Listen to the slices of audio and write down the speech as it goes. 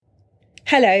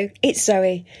Hello, it's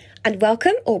Zoe, and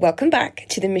welcome back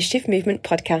to the Mischief Movement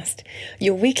podcast,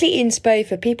 your weekly inspo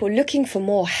for people looking for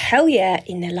more hell yeah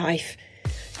in their life.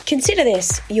 Consider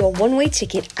this your one-way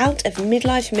ticket out of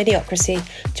midlife mediocrity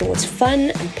towards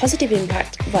fun and positive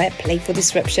impact via playful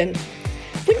disruption.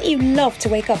 Wouldn't you love to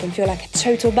wake up and feel like a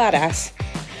total badass?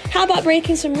 How about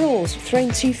breaking some rules,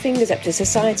 throwing two fingers up to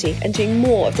society and doing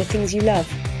more of the things you love?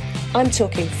 I'm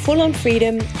talking full-on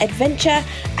freedom, adventure,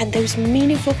 and those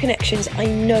meaningful connections I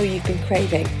know you've been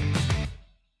craving.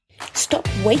 Stop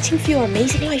waiting for your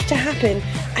amazing life to happen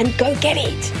and go get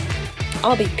it!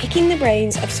 I'll be picking the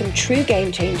brains of some true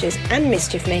game changers and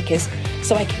mischief makers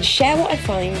so I can share what I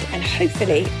find and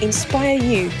hopefully inspire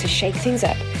you to shake things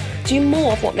up, do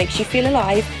more of what makes you feel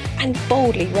alive, and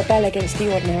boldly rebel against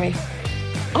the ordinary.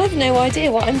 I've no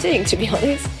idea what I'm doing, to be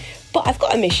honest, but I've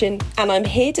got a mission and I'm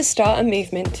here to start a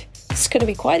movement. It's going to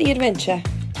be quite the adventure.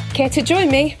 Care to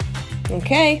join me?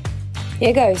 Okay,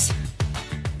 here goes.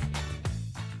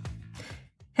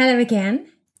 Hello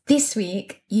again. This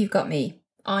week, you've got me.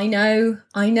 I know,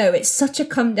 it's such a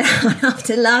come down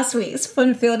after last week's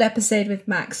fun-filled episode with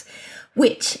Max,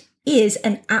 which is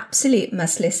an absolute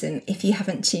must listen if you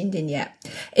haven't tuned in yet.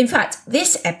 In fact,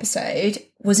 this episode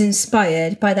was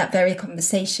inspired by that very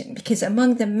conversation because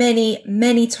among the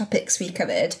many topics we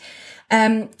covered,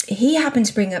 he happened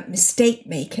to bring up mistake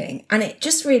making, and it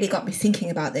just really got me thinking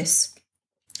about this.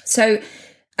 So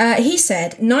he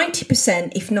said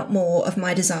 90%, if not more, of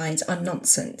my designs are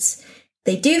nonsense.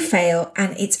 They do fail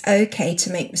and it's okay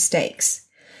to make mistakes.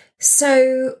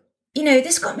 So,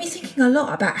 this got me thinking a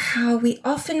lot about how we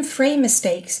often frame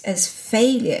mistakes as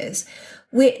failures,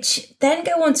 which then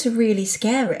go on to really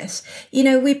scare us.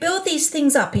 We build these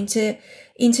things up into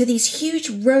these huge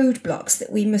roadblocks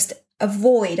that we must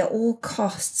avoid at all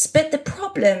costs. But the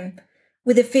problem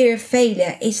with the fear of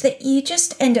failure is that you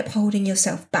just end up holding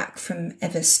yourself back from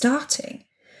ever starting.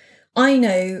 I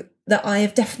know that I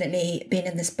have definitely been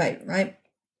in this boat, right?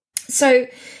 So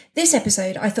this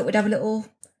episode, I thought we'd have a little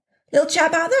chat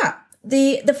about that.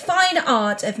 The fine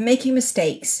art of making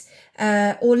mistakes,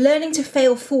 or learning to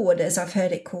fail forward, as I've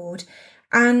heard it called,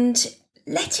 and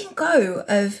letting go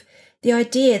of the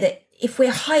idea that if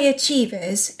we're high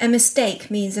achievers, a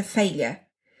mistake means a failure.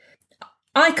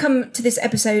 I come to this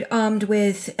episode armed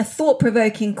with a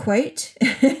thought-provoking quote,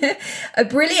 a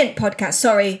brilliant podcast.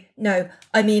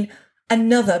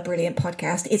 Another brilliant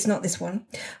podcast. It's not this one.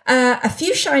 A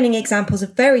few shining examples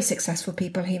of very successful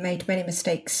people who made many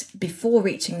mistakes before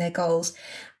reaching their goals,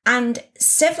 and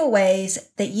several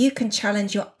ways that you can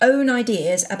challenge your own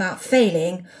ideas about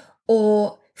failing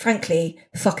or, frankly,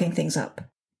 fucking things up.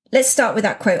 Let's start with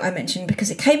that quote I mentioned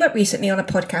because it came up recently on a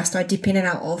podcast I dip in and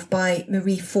out of by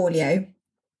Marie Forleo.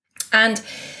 And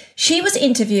she was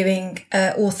interviewing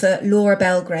author Laura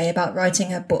Bell Gray about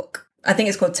writing her book. I think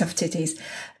it's called Tough Titties,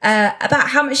 about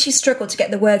how much she struggled to get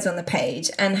the words on the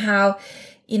page and how,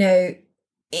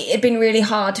 it had been really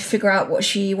hard to figure out what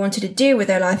she wanted to do with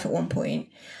her life at one point.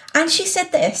 And she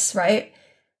said this, right?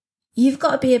 You've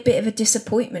got to be a bit of a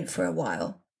disappointment for a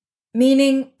while,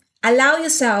 meaning allow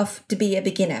yourself to be a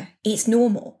beginner. It's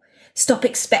normal. Stop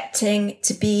expecting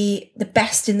to be the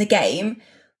best in the game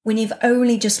when you've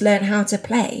only just learned how to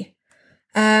play.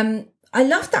 I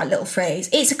love that little phrase.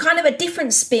 It's a kind of a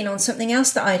different spin on something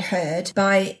else that I'd heard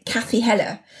by Cathy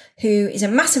Heller, who is a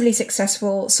massively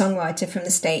successful songwriter from the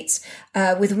States,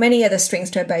 with many other strings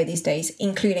to her bow these days,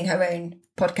 including her own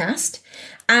podcast.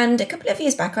 And a couple of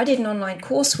years back, I did an online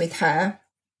course with her.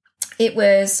 It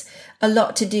was a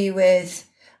lot to do with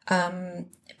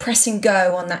pressing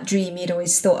go on that dream you'd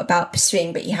always thought about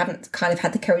pursuing, but you hadn't kind of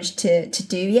had the courage to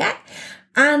do yet.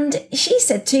 And she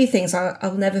said two things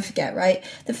I'll never forget, right?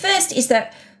 The first is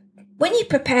that when you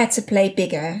prepare to play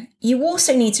bigger, you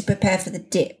also need to prepare for the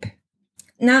dip.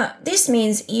 Now, this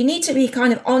means you need to be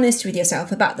kind of honest with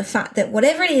yourself about the fact that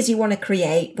whatever it is you want to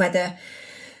create, whether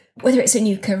it's a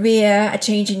new career, a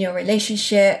change in your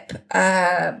relationship,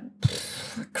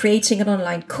 creating an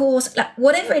online course, like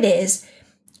whatever it is,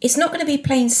 it's not going to be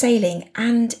plain sailing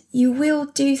and you will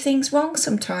do things wrong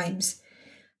sometimes.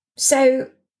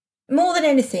 So more than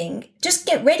anything, just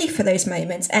get ready for those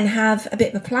moments and have a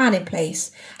bit of a plan in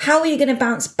place. How are you going to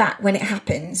bounce back when it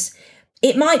happens?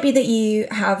 It might be that you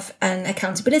have an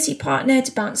accountability partner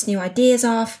to bounce new ideas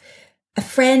off, a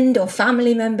friend or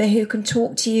family member who can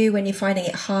talk to you when you're finding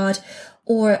it hard,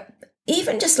 or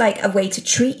even just like a way to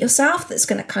treat yourself that's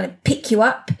going to kind of pick you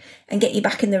up and get you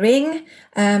back in the ring.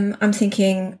 I'm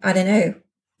thinking, I don't know,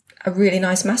 a really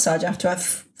nice massage after I've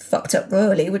fucked up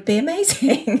royally would be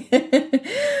amazing.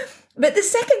 But the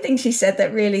second thing she said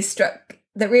that really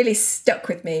stuck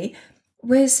with me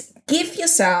was give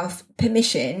yourself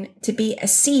permission to be a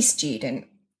C student.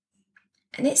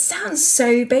 And it sounds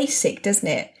so basic, doesn't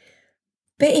it?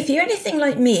 But if you're anything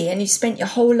like me and you spent your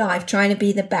whole life trying to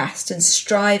be the best and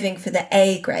striving for the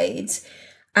A grades,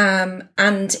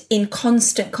 and in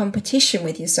constant competition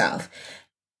with yourself,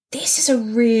 this is a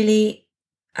really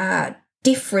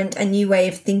different and new way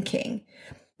of thinking.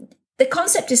 The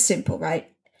concept is simple,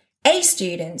 right? A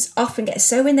students often get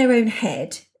so in their own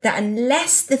head that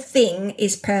unless the thing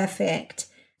is perfect,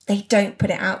 they don't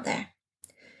put it out there.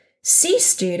 C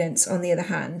students, on the other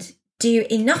hand, do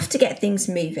enough to get things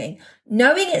moving,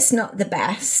 knowing it's not the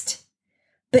best,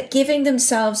 but giving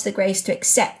themselves the grace to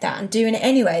accept that and doing it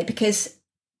anyway because,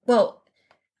 well,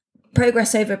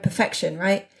 progress over perfection,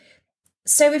 right?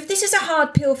 So if this is a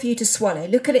hard pill for you to swallow,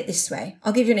 look at it this way.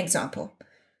 I'll give you an example.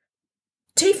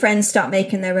 Two friends start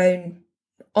making their own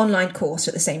online course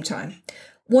at the same time.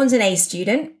 One's an A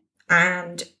student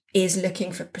and is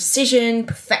looking for precision,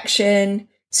 perfection,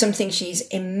 something she's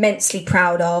immensely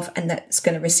proud of and that's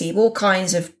going to receive all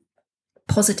kinds of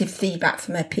positive feedback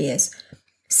from her peers.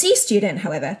 C student,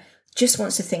 however, just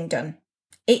wants the thing done.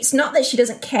 It's not that she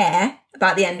doesn't care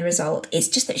about the end result. It's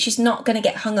just that she's not going to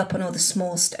get hung up on all the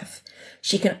small stuff.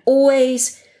 She can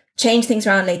always change things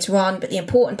around later on, but the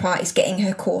important part is getting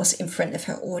her course in front of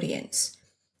her audience.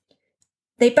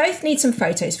 They both need some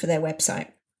photos for their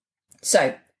website.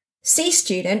 So C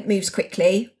student moves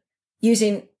quickly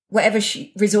using whatever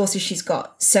resources she's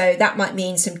got. So that might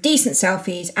mean some decent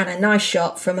selfies and a nice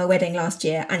shot from a wedding last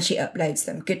year, and she uploads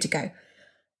them. Good to go.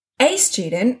 A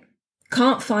student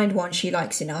can't find one she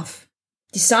likes enough,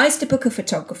 decides to book a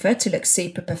photographer to look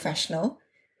super professional,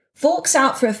 forks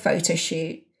out for a photo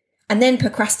shoot, and then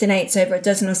procrastinates over a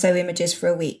dozen or so images for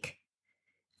a week.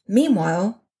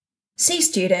 Meanwhile, C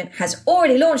student has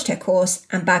already launched her course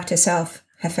and bagged herself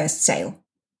her first sale.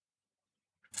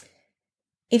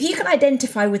 If you can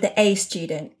identify with the A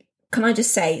student, can I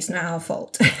just say it's not our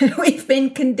fault? We've been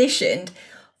conditioned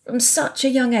from such a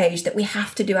young age that we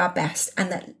have to do our best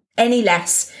and that any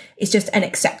less is just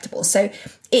unacceptable. So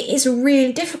it is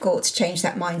really difficult to change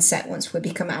that mindset once we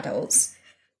become adults.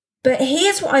 But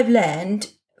here's what I've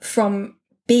learned from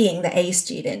being the A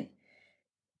student.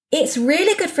 It's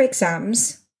really good for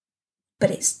exams,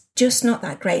 but it's just not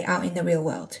that great out in the real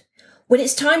world. When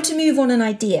it's time to move on an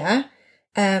idea,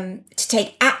 to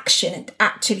take action and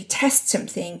actually test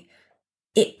something,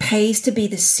 it pays to be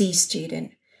the C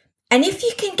student. And if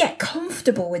you can get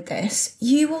comfortable with this,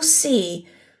 you will see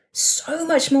so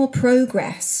much more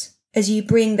progress as you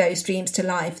bring those dreams to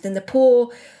life than the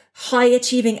poor,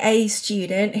 high-achieving A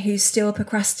student who's still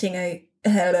procrastinating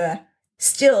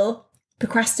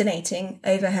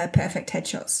over her perfect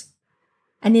headshots.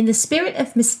 And in the spirit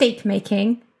of mistake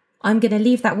making, I'm going to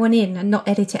leave that one in and not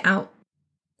edit it out.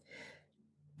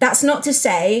 That's not to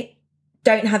say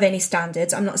don't have any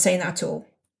standards. I'm not saying that at all.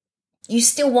 You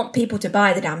still want people to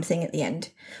buy the damn thing at the end.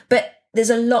 But there's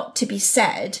a lot to be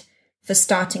said for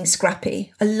starting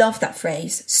scrappy. I love that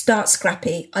phrase, start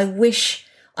scrappy. I wish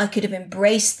I could have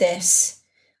embraced this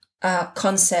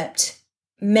concept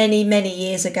many, many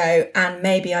years ago, and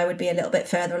maybe I would be a little bit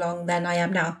further along than I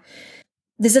am now.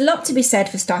 There's a lot to be said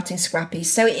for starting scrappy.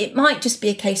 So it might just be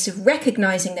a case of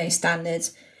recognizing those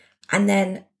standards and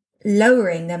then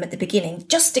lowering them at the beginning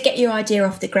just to get your idea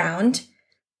off the ground,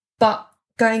 but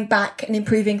going back and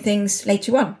improving things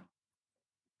later on.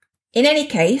 In any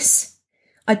case,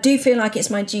 I do feel like it's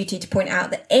my duty to point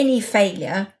out that any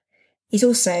failure is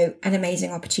also an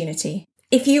amazing opportunity.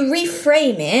 If you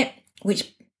reframe it,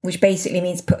 which basically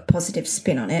means put a positive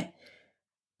spin on it,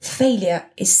 failure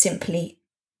is simply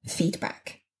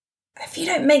feedback. If you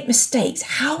don't make mistakes,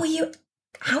 how are you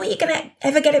going to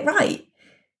ever get it right?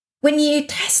 When you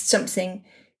test something,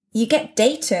 you get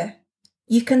data.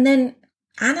 You can then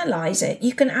analyze it.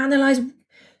 You can analyze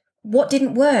what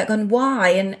didn't work and why.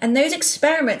 And those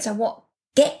experiments are what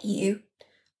get you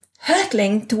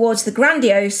hurtling towards the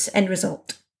grandiose end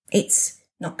result. It's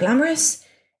not glamorous.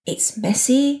 It's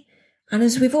messy. And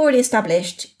as we've already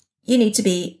established, you need to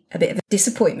be a bit of a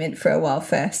disappointment for a while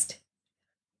first.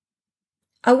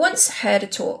 I once heard a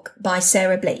talk by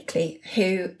Sarah Blakely,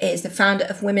 who is the founder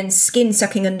of women's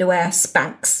skin-sucking underwear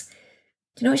Spanx.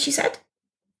 Do you know what she said?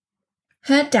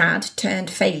 Her dad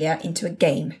turned failure into a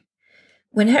game.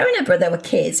 When her and her brother were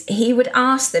kids, he would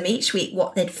ask them each week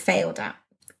what they'd failed at.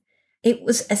 It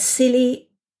was a silly,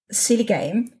 silly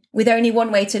game with only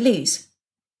one way to lose.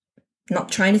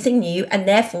 Not try anything new and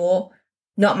therefore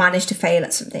not manage to fail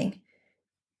at something.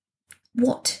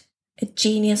 What a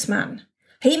genius man.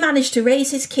 He managed to raise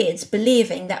his kids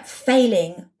believing that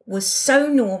failing was so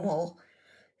normal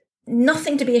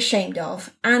nothing to be ashamed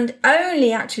of, and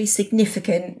only actually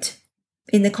significant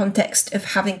in the context of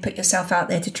having put yourself out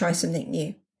there to try something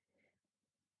new.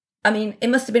 I mean, it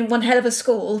must have been one hell of a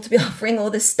school to be offering all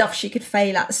this stuff she could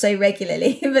fail at so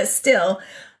regularly, but still,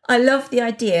 I love the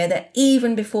idea that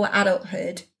even before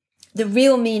adulthood, the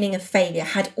real meaning of failure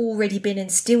had already been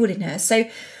instilled in her. So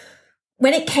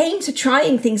when it came to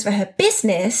trying things for her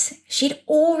business, she'd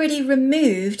already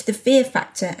removed the fear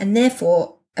factor and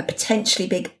therefore a potentially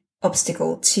big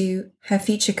obstacle to her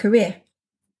future career.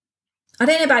 I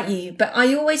don't know about you, but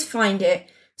I always find it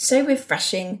so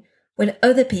refreshing when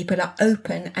other people are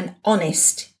open and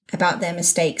honest about their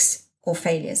mistakes or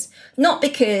failures. Not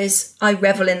because I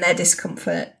revel in their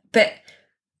discomfort, but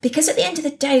because at the end of the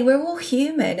day, we're all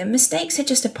human and mistakes are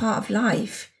just a part of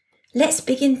life. Let's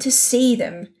begin to see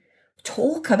them,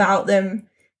 talk about them,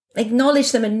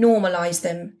 acknowledge them and normalize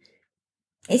them.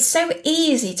 It's so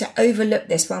easy to overlook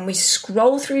this when we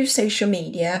scroll through social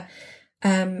media,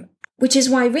 which is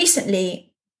why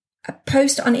recently a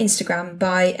post on Instagram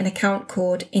by an account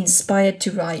called Inspired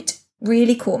to Write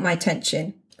really caught my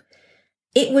attention.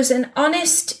 It was an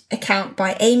honest account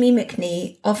by Amy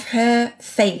McNee of her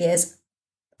failures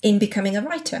in becoming a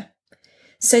writer.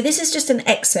 So this is just an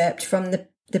excerpt from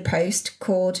the post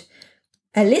called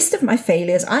A List of My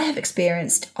Failures I Have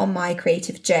Experienced on My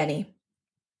Creative Journey.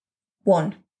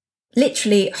 1.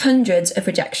 Literally hundreds of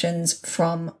rejections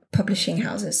from publishing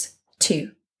houses.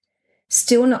 2.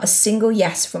 Still not a single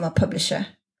yes from a publisher.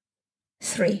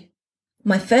 3.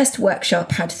 My first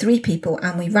workshop had 3 people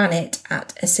and we ran it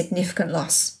at a significant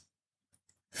loss.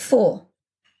 4.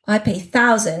 I pay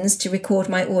thousands to record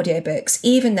my audiobooks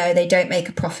even though they don't make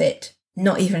a profit,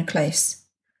 not even close.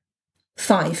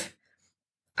 5.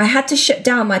 I had to shut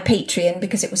down my Patreon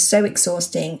because it was so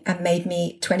exhausting and made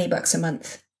me $20 a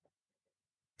month.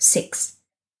 6.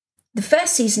 The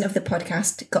first season of the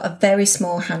podcast got a very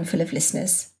small handful of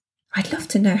listeners. I'd love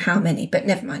to know how many, but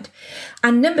never mind.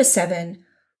 And number 7,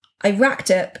 I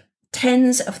racked up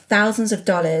tens of thousands of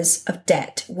dollars of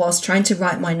debt whilst trying to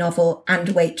write my novel and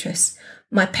Waitress.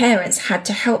 My parents had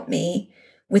to help me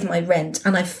with my rent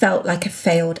and I felt like a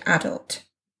failed adult.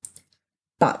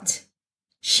 But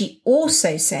she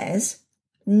also says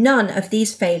none of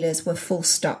these failures were full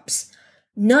stops.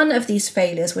 None of these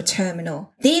failures were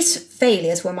terminal. These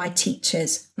failures were my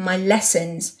teachers, my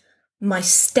lessons, my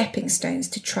stepping stones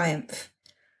to triumph.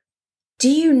 Do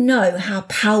you know how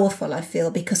powerful I feel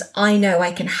because I know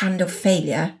I can handle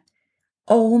failure?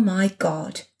 Oh my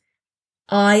God,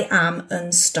 I am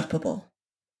unstoppable.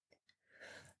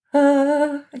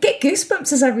 I get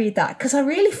goosebumps as I read that because I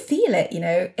really feel it,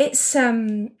 It's,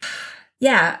 I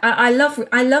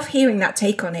love hearing that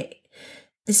take on it.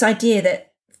 This idea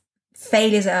that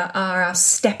failures are our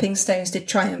stepping stones to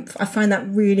triumph. I find that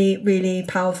really, really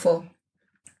powerful.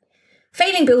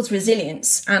 Failing builds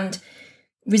resilience, and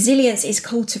resilience is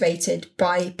cultivated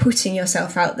by putting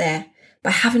yourself out there,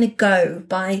 by having a go,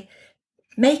 by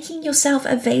making yourself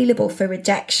available for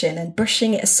rejection and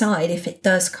brushing it aside if it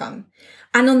does come.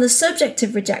 And on the subject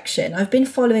of rejection, I've been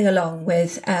following along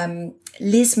with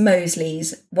Liz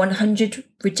Mosley's 100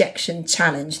 Rejection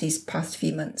Challenge these past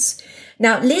few months.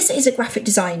 Now, Liz is a graphic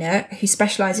designer who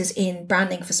specialises in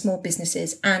branding for small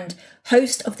businesses and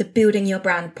host of the Building Your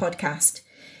Brand podcast.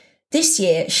 This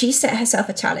year, she set herself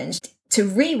a challenge to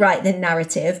rewrite the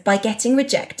narrative by getting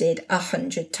rejected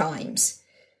 100 times.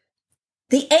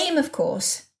 The aim, of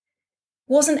course,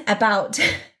 wasn't about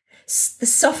the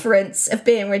sufferance of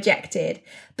being rejected,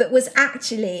 but was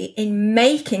actually in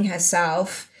making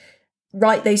herself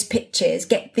write those pitches,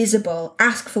 get visible,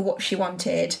 ask for what she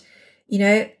wanted,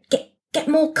 get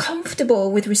more comfortable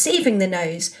with receiving the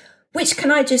no's, which,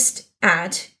 can I just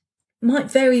add, might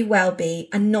very well be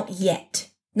a not yet.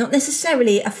 Not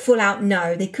necessarily a full out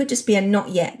no, they could just be a not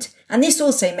yet. And this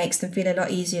also makes them feel a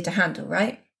lot easier to handle,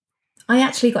 right? I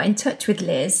actually got in touch with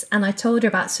Liz and I told her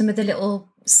about some of the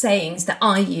little sayings that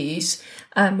I use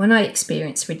when I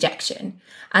experience rejection.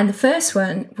 And the first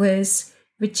one was,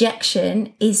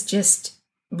 rejection is just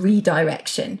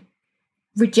redirection.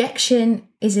 Rejection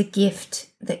is a gift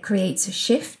that creates a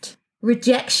shift.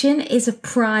 Rejection is a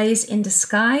prize in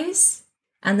disguise.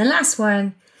 And the last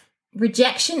one,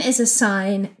 rejection is a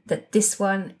sign that this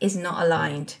one is not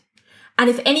aligned. And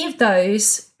if any of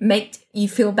those make you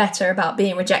feel better about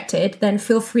being rejected, then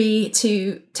feel free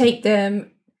to take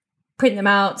them, print them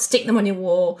out, stick them on your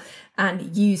wall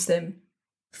and use them.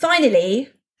 Finally,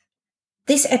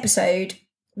 this episode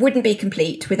wouldn't be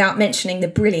complete without mentioning the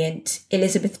brilliant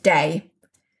Elizabeth Day,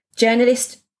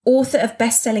 journalist, author of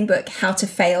best-selling book How to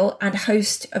Fail and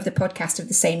host of the podcast of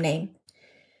the same name.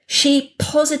 She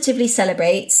positively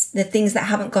celebrates the things that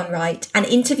haven't gone right and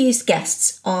interviews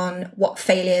guests on what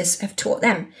failures have taught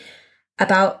them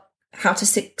about how to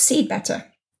succeed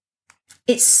better.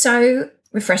 It's so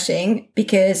refreshing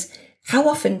because how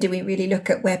often do we really look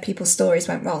at where people's stories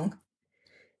went wrong?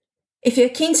 If you're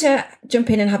keen to jump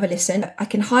in and have a listen, I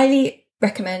can highly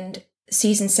recommend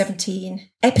season 17,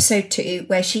 episode 2,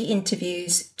 where she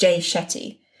interviews Jay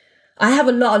Shetty. I have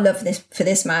a lot of love for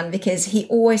this man because he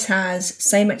always has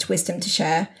so much wisdom to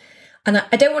share. And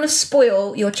I don't want to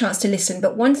spoil your chance to listen,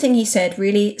 but one thing he said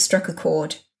really struck a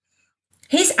chord.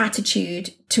 His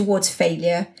attitude towards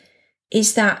failure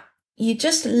is that you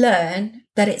just learn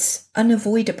that it's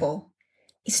unavoidable.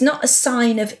 It's not a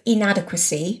sign of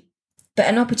inadequacy, but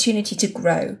an opportunity to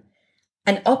grow,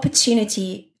 an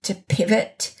opportunity to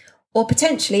pivot, or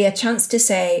potentially a chance to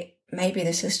say, maybe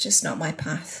this is just not my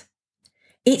path.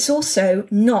 It's also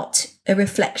not a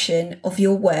reflection of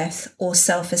your worth or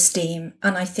self-esteem.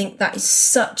 And I think that is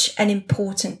such an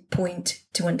important point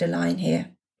to underline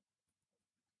here.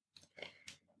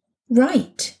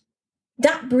 Right.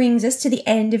 That brings us to the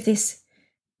end of this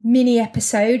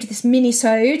mini-sode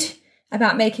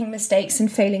about making mistakes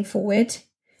and failing forward.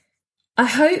 I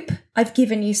hope I've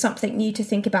given you something new to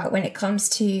think about when it comes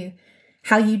to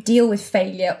how you deal with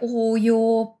failure or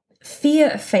your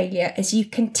fear of failure as you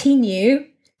continue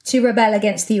to rebel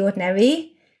against the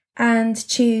ordinary and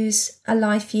choose a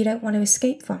life you don't want to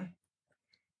escape from.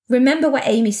 Remember what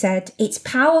Amy said, it's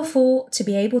powerful to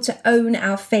be able to own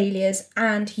our failures,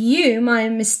 and you, my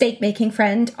mistake-making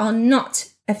friend, are not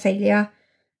a failure.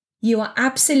 You are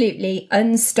absolutely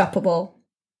unstoppable.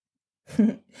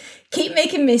 Keep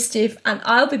making mischief, and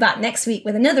I'll be back next week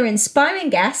with another inspiring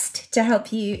guest to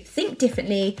help you think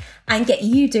differently and get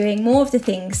you doing more of the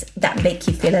things that make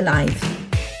you feel alive.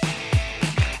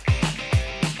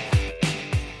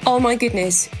 Oh my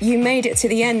goodness, you made it to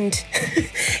the end.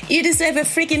 You deserve a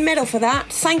freaking medal for that.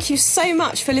 Thank you so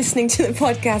much for listening to the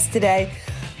podcast today.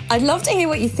 I'd love to hear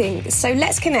what you think, so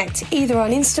let's connect either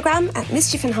on Instagram at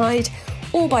Mischief and Hyde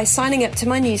or by signing up to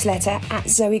my newsletter at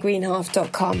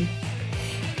zoegreenhalf.com.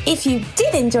 If you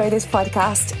did enjoy this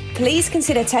podcast, please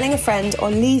consider telling a friend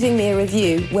or leaving me a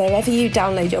review wherever you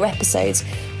download your episodes,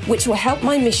 which will help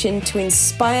my mission to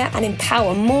inspire and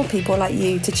empower more people like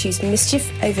you to choose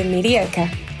mischief over mediocre.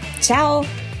 Ciao!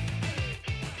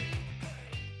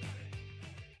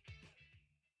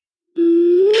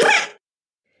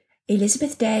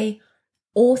 Elizabeth Day,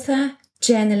 author,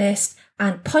 journalist,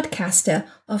 and podcaster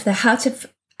of the How to...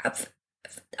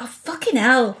 fucking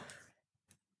hell!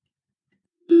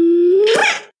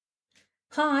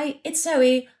 Hi, it's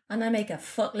Zoe, and I make a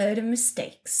fuckload of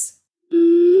mistakes.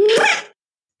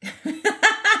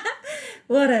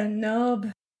 What a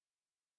knob.